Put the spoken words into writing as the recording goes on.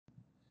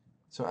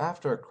So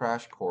after a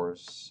crash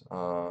course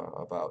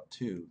about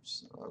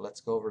tubes,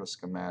 let's go over the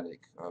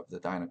schematic of the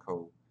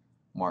Dynaco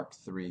Mark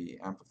III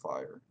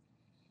amplifier.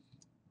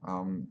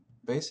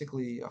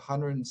 Basically,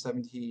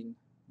 117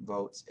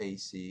 volts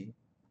AC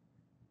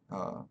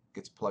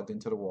gets plugged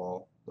into the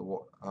wall. The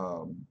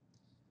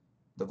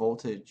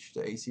voltage,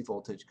 the AC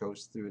voltage,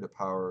 goes through the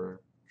power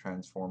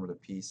transformer, the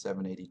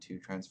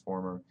P782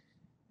 transformer,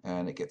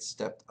 and it gets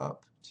stepped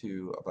up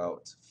to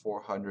about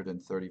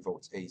 430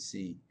 volts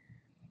AC.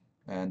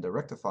 And the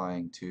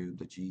rectifying tube,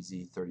 the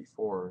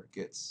GZ34,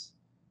 gets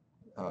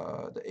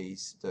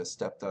the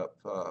stepped up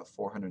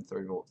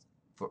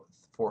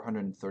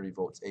 430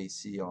 volts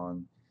AC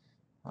on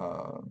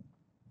uh,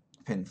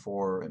 pin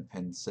 4 and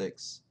pin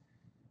 6,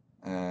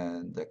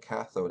 and the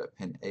cathode at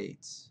pin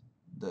 8.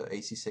 The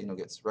AC signal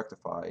gets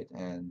rectified,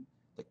 and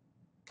the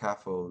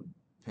cathode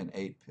pin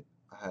 8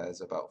 has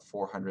about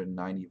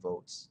 490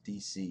 volts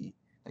DC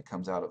that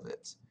comes out of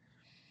it.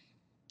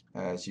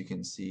 As you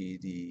can see,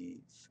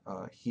 the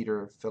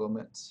heater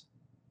filament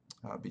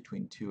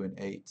between 2 and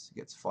 8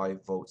 gets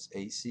 5 volts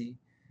AC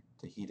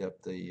to heat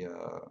up the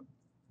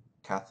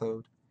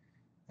cathode.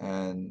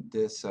 And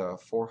this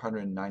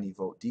 490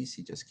 volt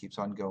DC just keeps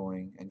on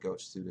going and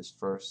goes through this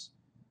first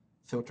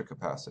filter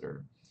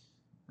capacitor.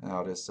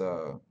 Now this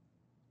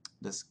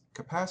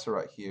capacitor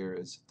right here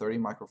is 30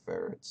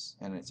 microfarads,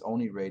 and it's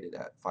only rated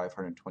at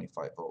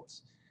 525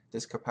 volts.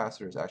 This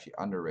capacitor is actually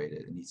underrated.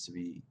 It needs to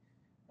be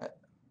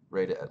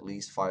rated at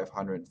least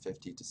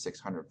 550 to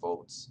 600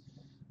 volts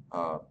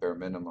bare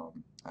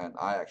minimum, and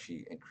I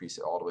actually increase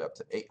it all the way up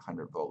to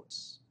 800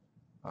 volts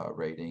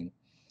rating.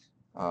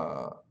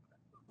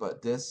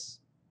 But this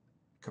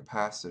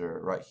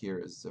capacitor right here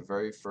is the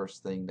very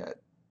first thing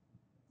that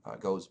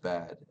goes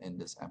bad in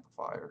this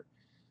amplifier.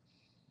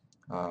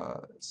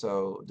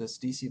 So this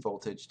DC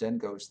voltage then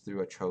goes through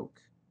a choke,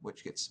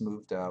 which gets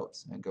smoothed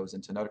out and goes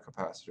into another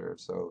capacitor.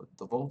 So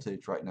the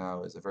voltage right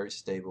now is a very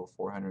stable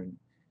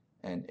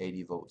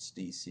 480 volts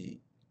DC.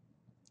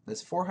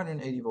 This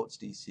 480 volts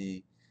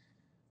DC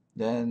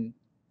then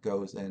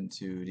goes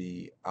into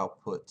the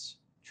output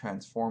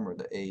transformer,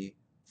 the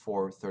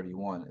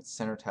A431. It's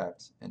center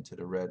tapped into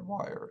the red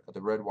wire.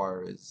 The red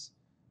wire is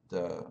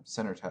the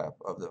center tap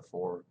of the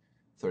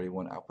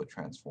 431 output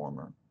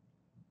transformer.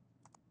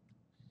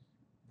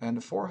 And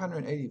the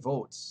 480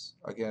 volts,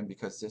 again,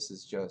 because this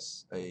is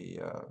just a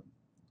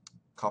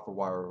copper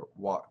wire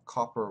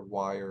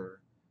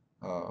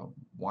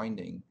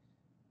winding,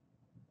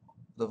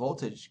 the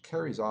voltage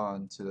carries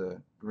on to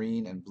the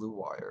green and blue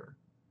wire,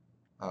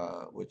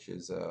 which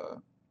is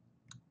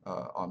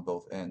on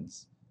both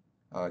ends.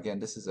 Again,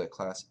 this is a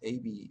class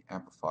AB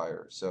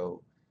amplifier,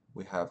 so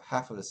we have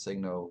half of the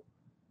signal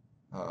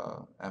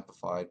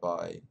amplified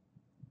by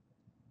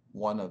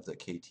one of the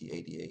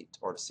KT88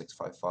 or the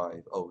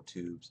 655 O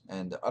tubes,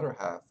 and the other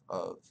half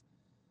of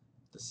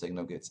the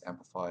signal gets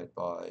amplified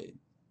by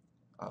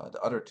the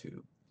other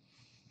tube.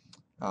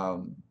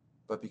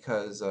 But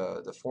because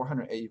the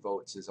 480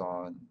 volts is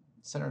on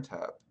center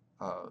tap,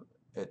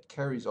 it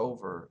carries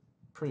over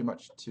pretty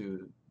much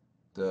to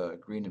the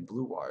green and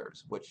blue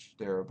wires, which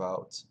they're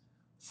about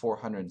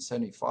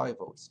 475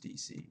 volts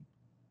DC.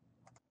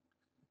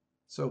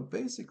 So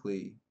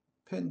basically,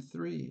 pin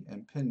 3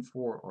 and pin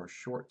 4 are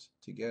short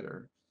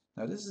together.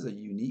 Now this is a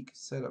unique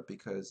setup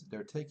because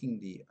they're taking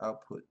the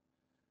output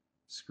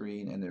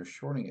screen and they're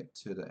shorting it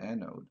to the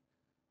anode.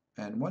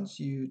 And once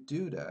you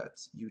do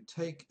that, you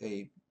take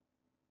a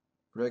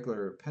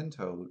regular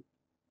pentode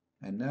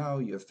and now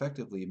you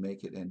effectively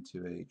make it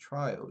into a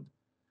triode.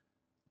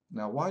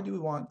 Now why do we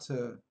want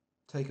to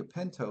take a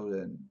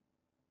pentode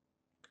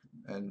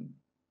and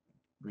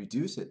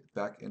reduce it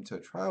back into a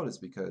triode? Is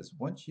because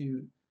once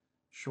you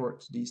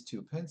short these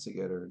two pins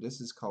together,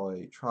 this is called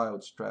a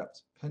triode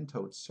strapped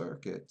pentode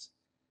circuit,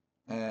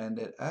 and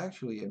it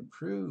actually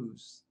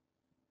improves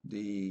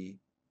the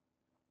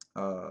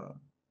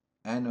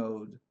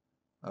anode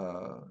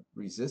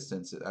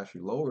resistance. It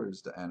actually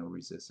lowers the anode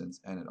resistance,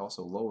 and it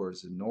also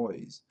lowers the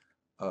noise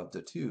of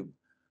the tube,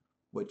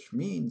 which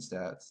means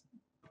that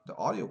the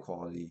audio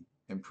quality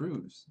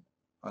improves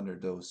under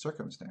those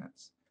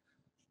circumstances.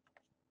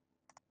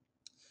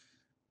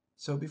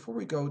 So before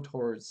we go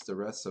towards the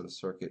rest of the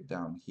circuit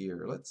down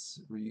here, let's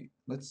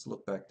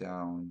look back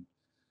down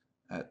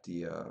at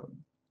the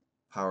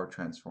power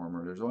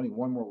transformer. There's only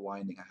one more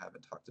winding I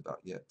haven't talked about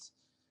yet.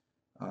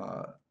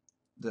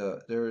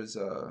 There is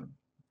a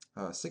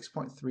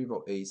 6.3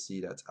 volt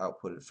AC that's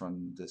outputted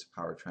from this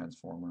power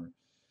transformer.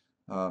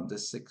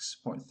 This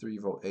 6.3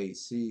 volt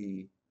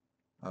AC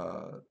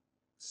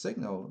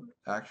signal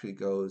actually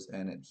goes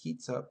and it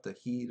heats up the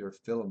heater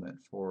filament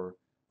for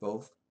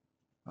both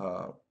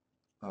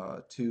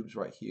tubes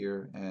right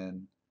here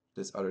and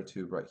this other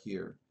tube right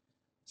here.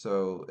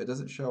 So it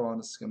doesn't show on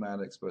the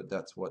schematics, but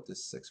that's what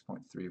this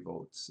 6.3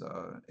 volts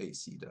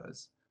AC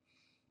does.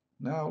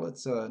 Now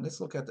let's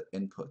look at the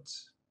input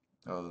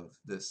of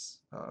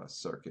this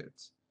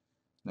circuit.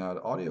 Now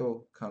the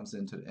audio comes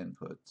into the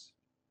input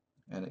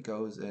and it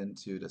goes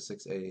into the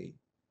 6A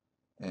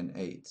and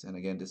 8, and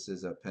again this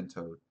is a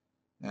pentode,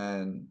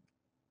 and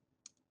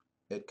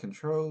it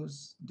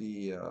controls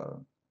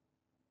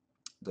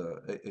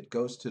it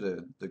goes to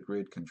the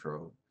grid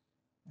control,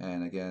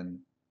 and again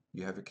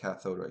you have your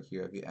cathode right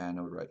here, you have your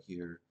anode right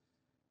here,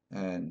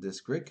 and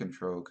this grid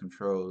control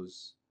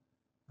controls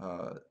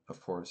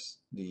of course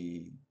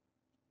the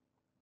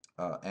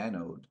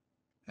anode,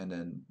 and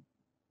then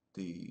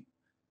the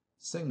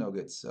signal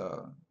gets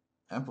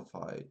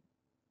amplified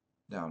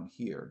down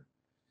here.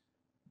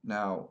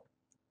 Now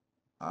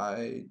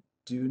I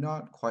do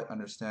not quite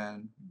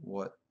understand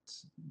what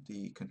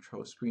the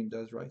control screen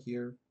does right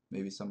here.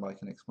 Maybe somebody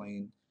can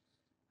explain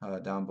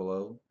down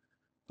below.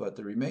 But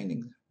the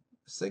remaining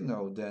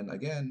signal then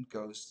again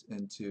goes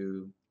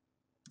into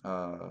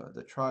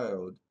the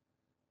triode,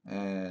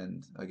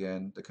 and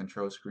again the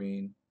control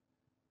screen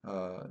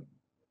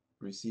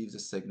receives a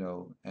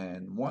signal,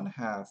 and one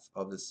half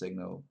of the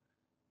signal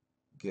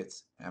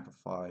gets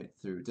amplified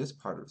through this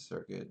part of the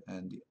circuit,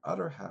 and the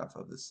other half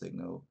of the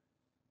signal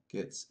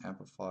gets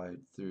amplified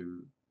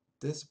through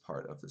this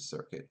part of the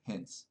circuit.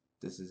 Hence,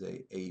 this is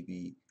a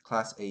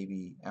Class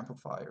AB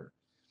amplifier.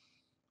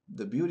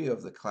 The beauty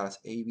of the Class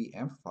AB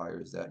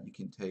amplifier is that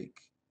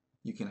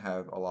you can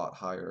have a lot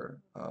higher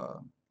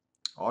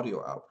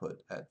audio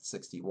output at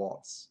 60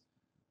 watts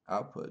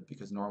output,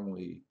 because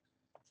normally,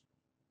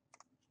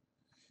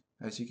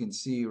 as you can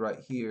see right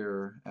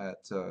here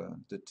at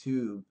the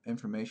tube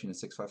information is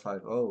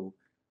 6550,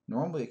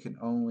 normally it can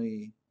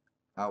only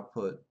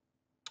output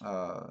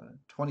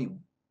 20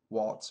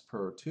 watts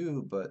per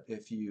tube, but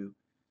if you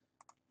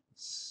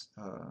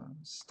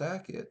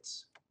stack it,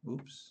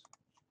 oops,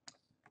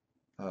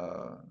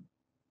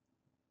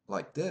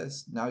 like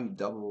this, now you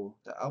double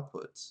the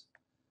outputs.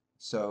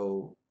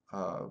 So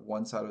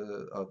one side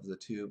of the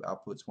tube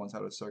outputs one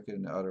side of the circuit,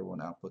 and the other one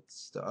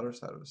outputs the other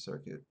side of the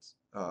circuit.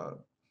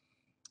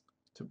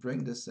 To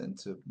bring this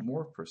into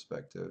more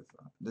perspective,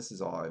 this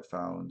is all I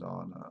found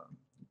on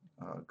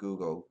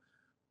Google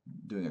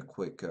doing a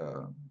quick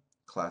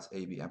Class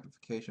AB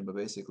amplification, but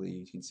basically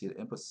you can see the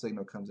input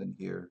signal comes in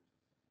here,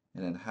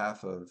 and then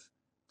half of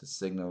the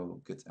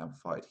signal gets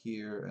amplified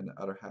here, and the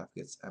other half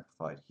gets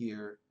amplified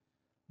here.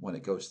 When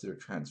it goes through a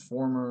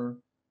transformer,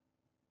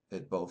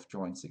 it both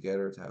joins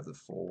together to have the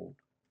full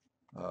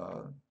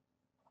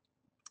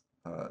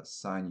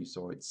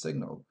sinusoid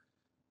signal.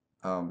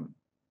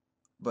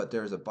 But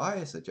there's a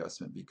bias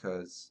adjustment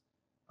because,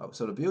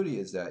 so the beauty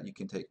is that you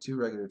can take two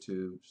regular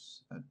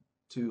tubes,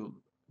 two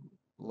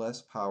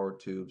less power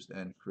tubes,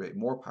 and create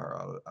more power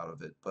out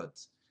of it. But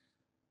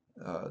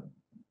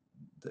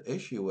the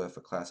issue with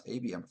a Class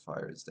AB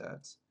amplifier is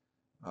that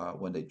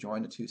when they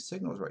join the two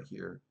signals right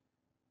here,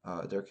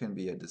 there can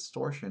be a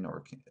distortion,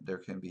 or there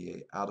can be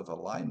a out of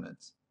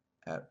alignment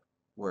at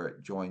where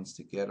it joins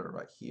together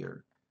right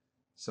here.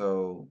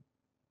 So,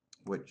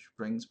 which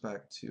brings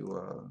back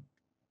to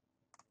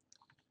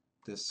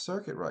this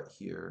circuit right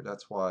here.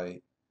 That's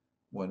why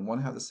when one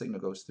half of the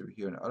signal goes through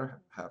here and the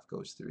other half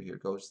goes through here,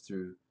 goes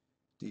through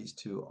these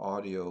two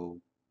audio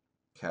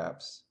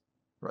caps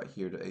right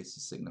here, the AC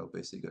signal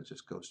basically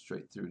just goes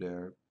straight through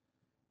there,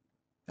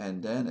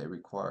 and then it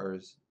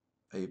requires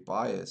a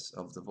bias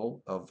of the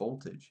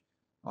voltage.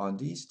 On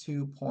these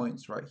 2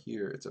 points right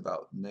here, it's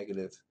about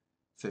negative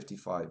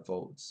 55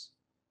 volts,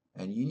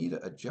 and you need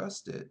to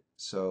adjust it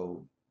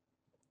so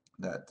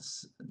that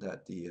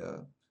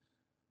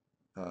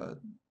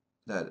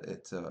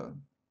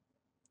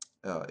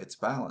it's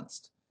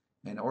balanced.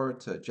 In order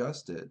to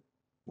adjust it,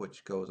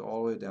 which goes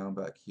all the way down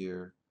back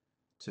here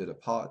to the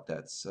pot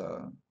that's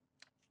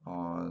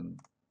on,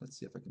 let's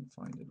see if I can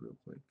find it real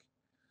quick.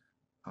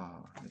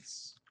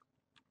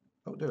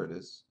 Oh, there it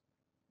is.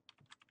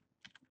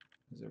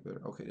 Is there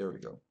better? Okay, there we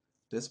go.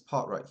 This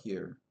pot right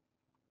here,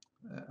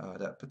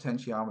 that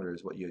potentiometer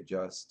is what you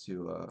adjust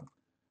to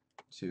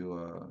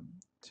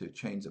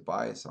change the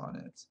bias on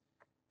it.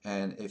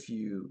 And if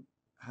you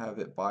have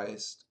it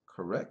biased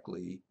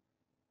correctly,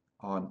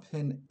 on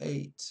pin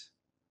 8,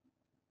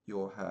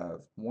 you'll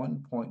have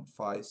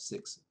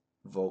 1.56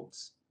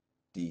 volts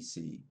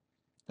DC.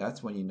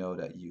 That's when you know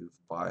that you've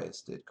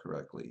biased it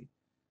correctly.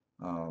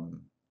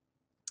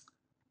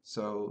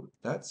 So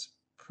that's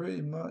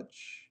pretty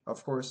much,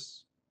 of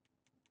course,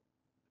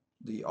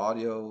 the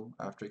audio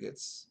after it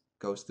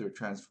goes through a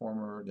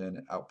transformer, then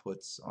it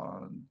outputs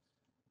on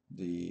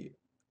the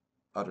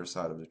other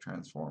side of the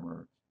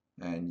transformer,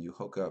 and you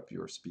hook up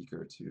your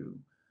speaker to,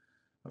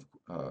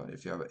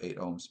 if you have an 8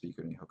 ohm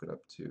speaker, then you hook it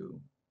up to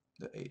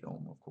the 8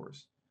 ohm, of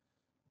course.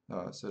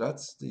 So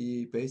that's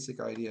the basic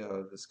idea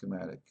of the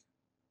schematic.